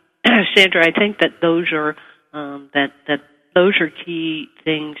mean, Sandra, I think that those are those are key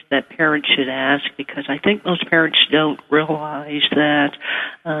things that parents should ask, because I think most parents don't realize that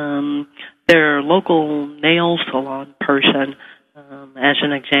their local nail salon person, as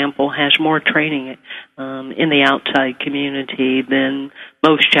an example, has more training in the outside community than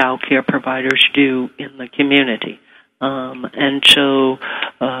most child care providers do in the community. And so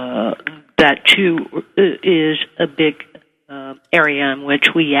that, too, is a big area in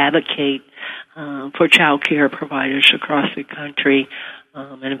which we advocate for child care providers across the country.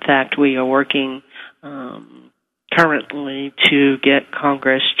 And in fact, we are working currently to get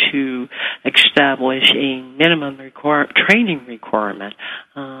Congress to establish a minimum training requirement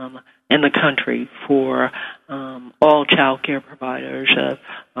in the country for all child care providers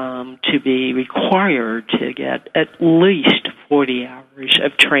to be required to get at least 40 hours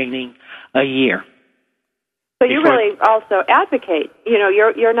of training a year. So you really also advocate. You know,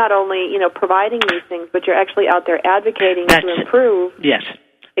 you're not only providing these things, but you're actually out there advocating to improve. Yes,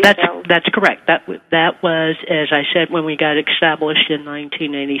 that's correct. That was, as I said, when we got established in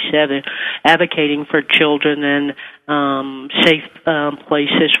 1987, advocating for children and safe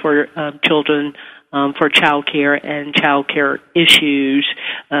places for children for child care and child care issues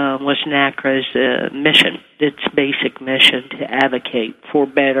was NACCRRA's mission. Its basic mission to advocate for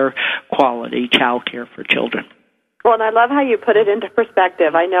better quality child care for children. Well, and I love how you put it into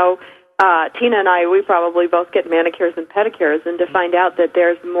perspective. I know Tina and I, we probably both get manicures and pedicures, and to find out that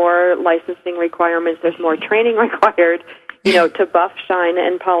there's more licensing requirements, there's more training required, to buff, shine,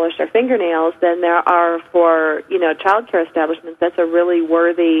 and polish our fingernails than there are for, child care establishments. That's a really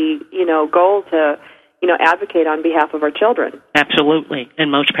worthy, goal to, advocate on behalf of our children. Absolutely,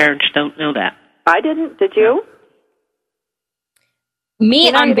 and most parents don't know that. I didn't. Did you?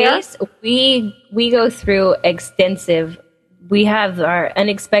 Me on base, we go through extensive. We have our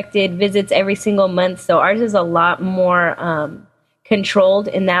unexpected visits every single month, so ours is a lot more controlled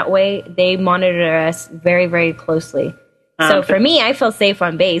in that way. They monitor us very, very closely. So for me, I feel safe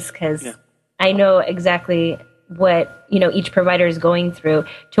on base because I know exactly what each provider is going through.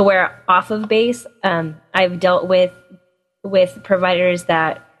 To where off of base, I've dealt with providers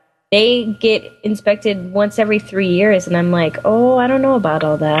that they get inspected once every 3 years, and I'm like, oh, I don't know about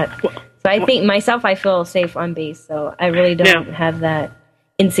all that. So I think myself, I feel safe on base, so I really don't have that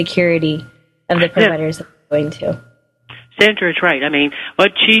insecurity of the providers I'm going to. Sandra is right. I mean,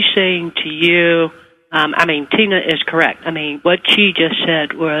 what she's saying to you, Tina is correct. I mean, what she just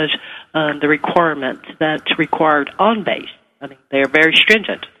said was the requirement that's required on base. I mean, they're very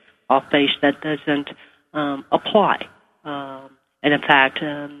stringent. Off base, that doesn't apply. And in fact,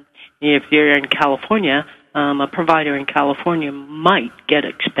 if you're in California, a provider in California might get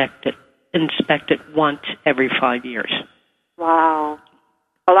inspected once every 5 years. Wow.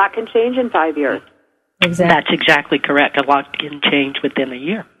 a lot can change in 5 years. Exactly. That's exactly correct. A lot can change within a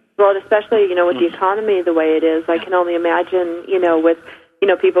year. Well, especially, with the economy the way it is, I can only imagine, with,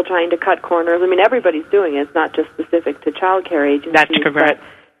 people trying to cut corners. I mean, everybody's doing it. It's not just specific to child care agencies. That's correct.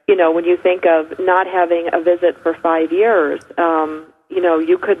 But, when you think of not having a visit for 5 years,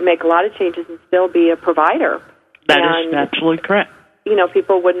 you could make a lot of changes and still be a provider. That is absolutely correct.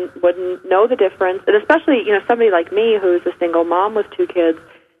 People wouldn't know the difference. And especially, somebody like me who's a single mom with 2 kids,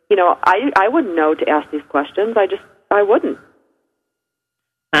 I wouldn't know to ask these questions. I wouldn't.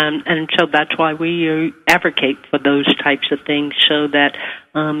 And so that's why we advocate for those types of things, so that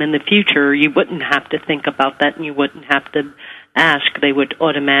in the future you wouldn't have to think about that and you wouldn't have to ask. They would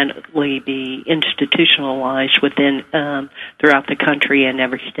automatically be institutionalized within throughout the country and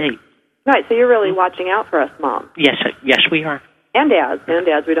every state. Right, so you're really watching out for us, Mom. Yes, we are. And dads.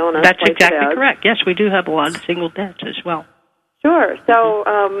 We don't want to. That's exactly correct. Yes, we do have a lot of single dads as well. Sure. So,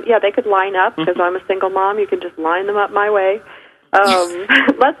 they could line up, because I'm a single mom. You can just line them up my way.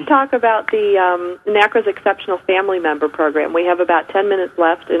 Let's talk about the NACCRRA's Exceptional Family Member Program. We have about 10 minutes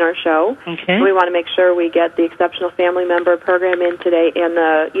left in our show. Okay. We want to make sure we get the Exceptional Family Member Program in today, and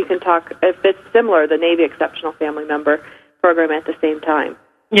you can talk, if it's similar, the Navy Exceptional Family Member Program at the same time.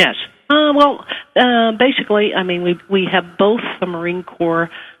 Yes. Basically, I mean, we have both the Marine Corps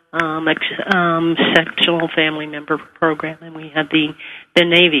Exceptional Family Member Program, and we have the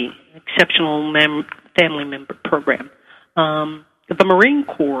Navy Exceptional Family Member Program. The Marine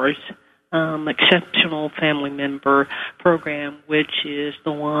Corps' Exceptional Family Member Program, which is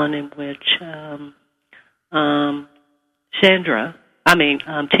the one in which Sandra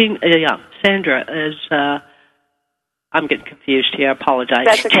is. I'm getting confused here. I apologize.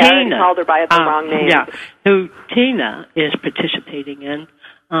 That's okay. Tina, I called her by the wrong name. Yeah, who Tina is participating in.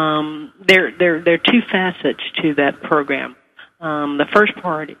 There are 2 facets to that program. The first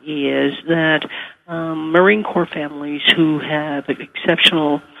part is that Marine Corps families who have an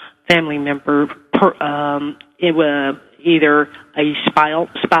exceptional family member, either a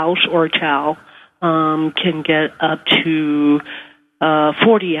spouse or a child, can get up to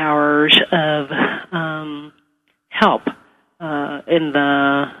 40 hours of help in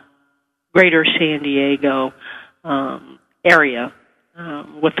the greater San Diego area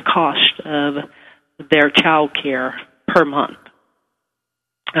with the cost of their child care per month.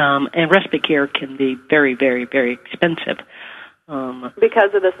 And respite care can be very, very, very expensive.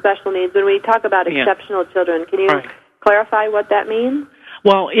 Because of the special needs. When we talk about exceptional children, can you clarify what that means?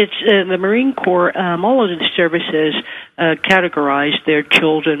 Well, it's the Marine Corps. All of the services categorize their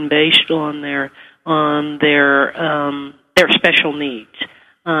children based on their special needs,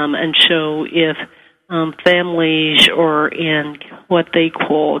 and so if families are in what they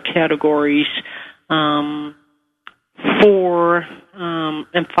call categories 4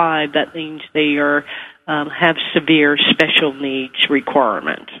 and 5, that means they are have severe special needs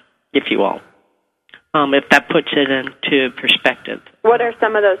requirements, if you will. If that puts it into perspective. What are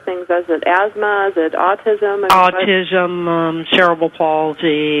some of those things? Is it asthma? Is it autism? Autism, cerebral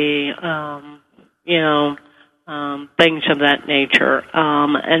palsy, things of that nature.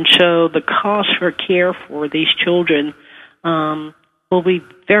 And so the cost for care for these children will be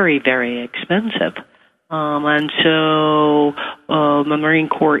very, very expensive. And so the Marine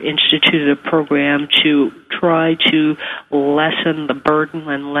Corps instituted a program to try to lessen the burden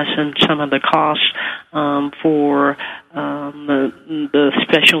and lessen some of the costs for the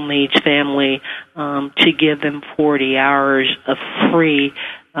special needs family to give them 40 hours of free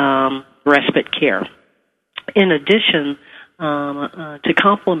respite care. In addition, to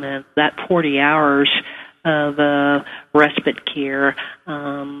complement that 40 hours of respite care,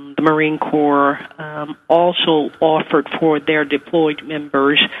 the Marine Corps also offered for their deployed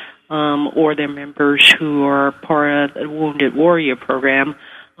members or their members who are part of the Wounded Warrior Program,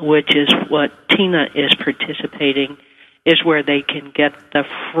 which is what Tina is participating, is where they can get the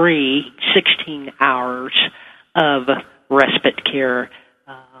free 16 hours of respite care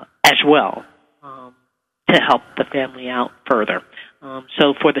as well to help the family out further.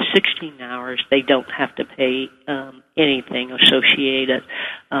 So for the 16 hours, they don't have to pay anything associated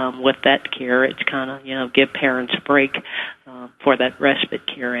with that care. It's kind of, give parents a break for that respite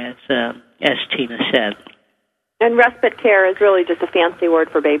care, as Tina said. And respite care is really just a fancy word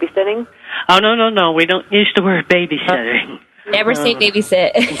for babysitting? Oh, no. We don't use the word babysitting. Never say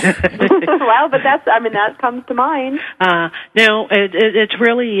babysit. Well, but that comes to mind. No, it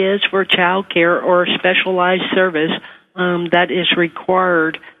really is for child care or specialized service that is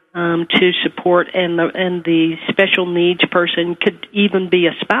required to support, and the special needs person could even be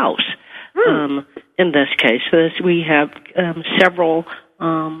a spouse. In this case, we have several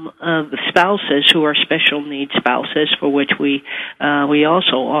the spouses who are special needs spouses, for which we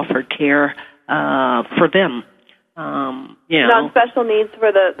also offer care for them. Non-special needs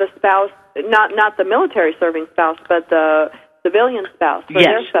for the spouse, not the military serving spouse, but the civilian spouse. For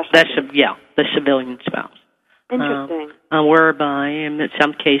their special needs. The civilian spouse. Interesting. Whereby, in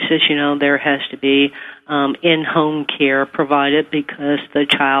some cases, there has to be in-home care provided because the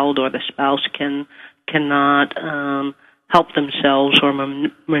child or the spouse cannot help themselves or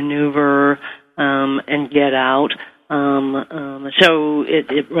maneuver and get out. So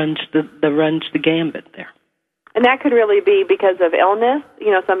it runs the gambit there. And that could really be because of illness.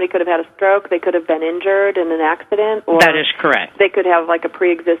 Somebody could have had a stroke. They could have been injured in an accident. Or that is correct. They could have like a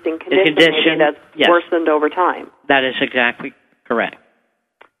pre-existing condition maybe that's worsened over time. That is exactly correct.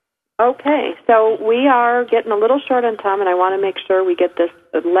 Okay, so we are getting a little short on time, and I want to make sure we get this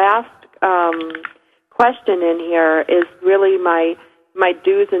last question in here is really my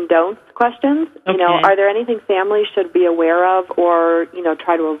do's and don'ts questions. Okay. Are there anything families should be aware of or,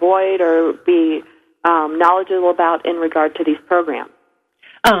 try to avoid or be knowledgeable about in regard to these programs?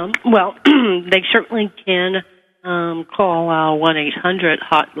 Well, they certainly can call our 1-800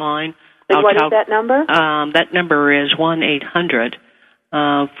 hotline. And what is that number? That number is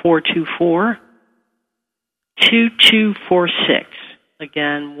 1-800-424-2246.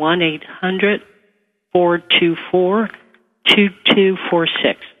 Again,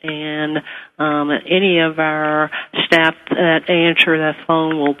 1-800-424-2246. And any of our staff that answer that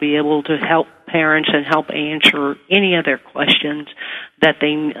phone will be able to help parents and help answer any other questions that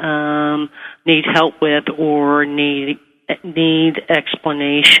they need help with or need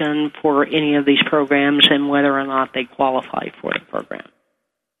explanation for any of these programs and whether or not they qualify for the program.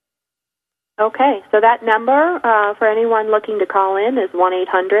 Okay, so that number for anyone looking to call in is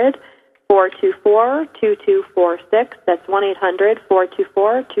 1-800-424-2246. That's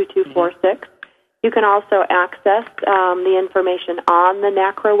 1-800-424-2246. You can also access the information on the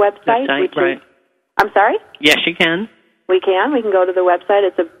NACCRRA website. That's right. I'm sorry? Yes, you can. We can. We can go to the website.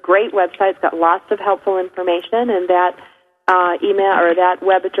 It's a great website. It's got lots of helpful information, and that email or that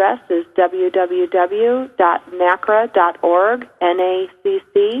web address is www.naccra.org,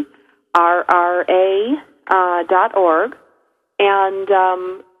 NACCRRA.org. And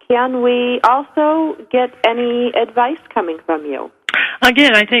can we also get any advice coming from you?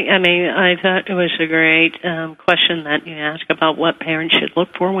 Again, I thought it was a great question that you asked about what parents should look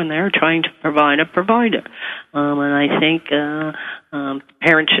for when they're trying to provide a provider. And I think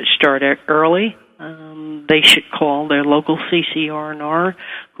parents should start early. They should call their local CCR&R,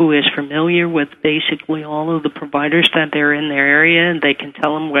 who is familiar with basically all of the providers that are in their area, and they can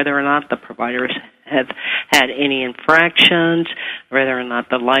tell them whether or not the providers have had any infractions, whether or not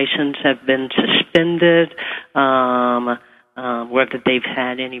the license have been suspended, whether they've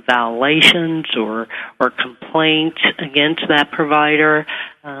had any violations or complaints against that provider.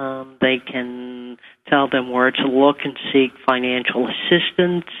 They can tell them where to look and seek financial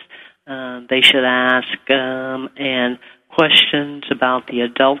assistance. They should ask and questions about the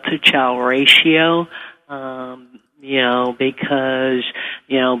adult-to-child ratio, because,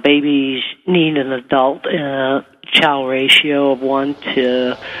 babies need an adult-child ratio of 1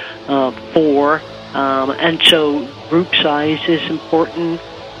 to 4. And so group size is important.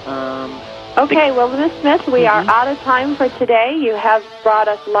 Okay, well, Ms. Smith, we are out of time for today. You have brought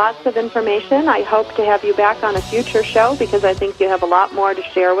us lots of information. I hope to have you back on a future show because I think you have a lot more to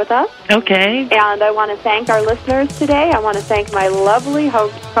share with us. Okay. And I want to thank our listeners today. I want to thank my lovely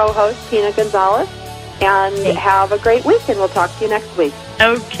co-host, Tina Gonzalez. And have a great week, and we'll talk to you next week.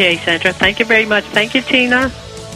 Okay, Sandra. Thank you very much. Thank you, Tina.